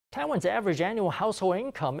Taiwan's average annual household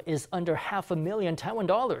income is under $500,000 Taiwan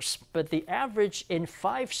dollars, but the average in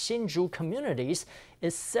 5 Hsinchu communities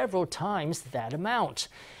is several times that amount.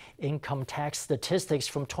 Income tax statistics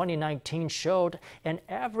from 2019 showed an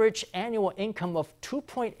average annual income of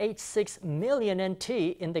 2.86 million NT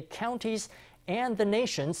in the counties and the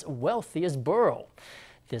nation's wealthiest borough.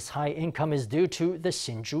 This high income is due to the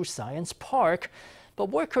Hsinchu Science Park. But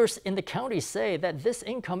workers in the county say that this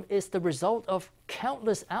income is the result of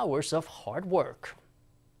countless hours of hard work.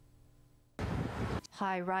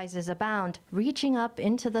 High rises abound, reaching up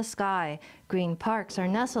into the sky. Green parks are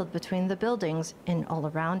nestled between the buildings, and all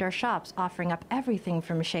around are shops offering up everything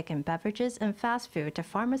from shaken beverages and fast food to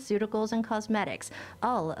pharmaceuticals and cosmetics,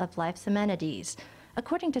 all of life's amenities.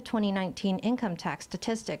 According to 2019 income tax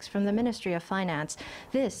statistics from the Ministry of Finance,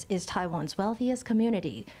 this is Taiwan's wealthiest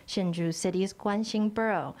community, Hsinchu City's Guanxin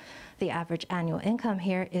Borough. The average annual income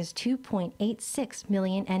here is 2.86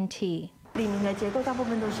 million NT.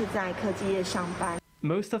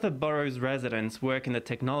 Most of the borough's residents work in the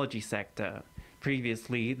technology sector.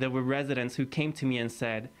 Previously, there were residents who came to me and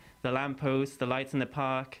said, "The lampposts, the lights in the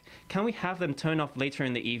park, can we have them turn off later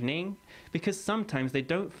in the evening? Because sometimes they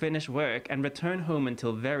don't finish work and return home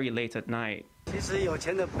until very late at night."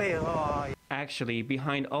 Actually,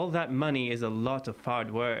 behind all that money is a lot of hard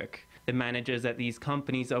work. The managers at these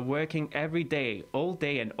companies are working every day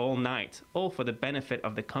and all night, all for the benefit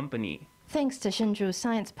of the company. Thanks to Hsinchu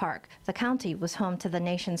Science Park, the county was home to the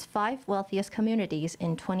nation's 5 wealthiest communities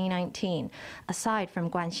in 2019. Aside from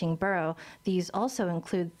Guanxin Borough, these also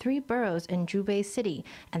include 3 boroughs in Zhubei City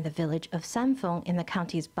and the village of Sanfeng in the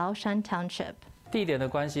county's Baoshan Township. It's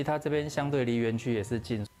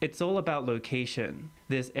all about location.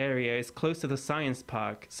 This area is close to the science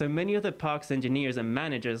park, so many of the park's engineers and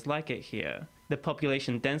managers like it here. The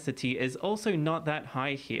population density is also not that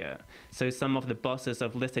high here, so some of the bosses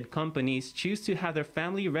of listed companies choose to have their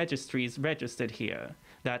family registries registered here.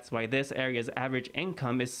 That's why this area's average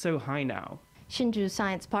income is so high now. Hsinchu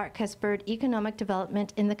Science Park has spurred economic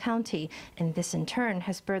development in the county, and this in turn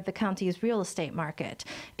has spurred the county's real estate market.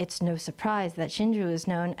 It's no surprise that Hsinchu is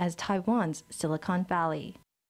known as Taiwan's Silicon Valley.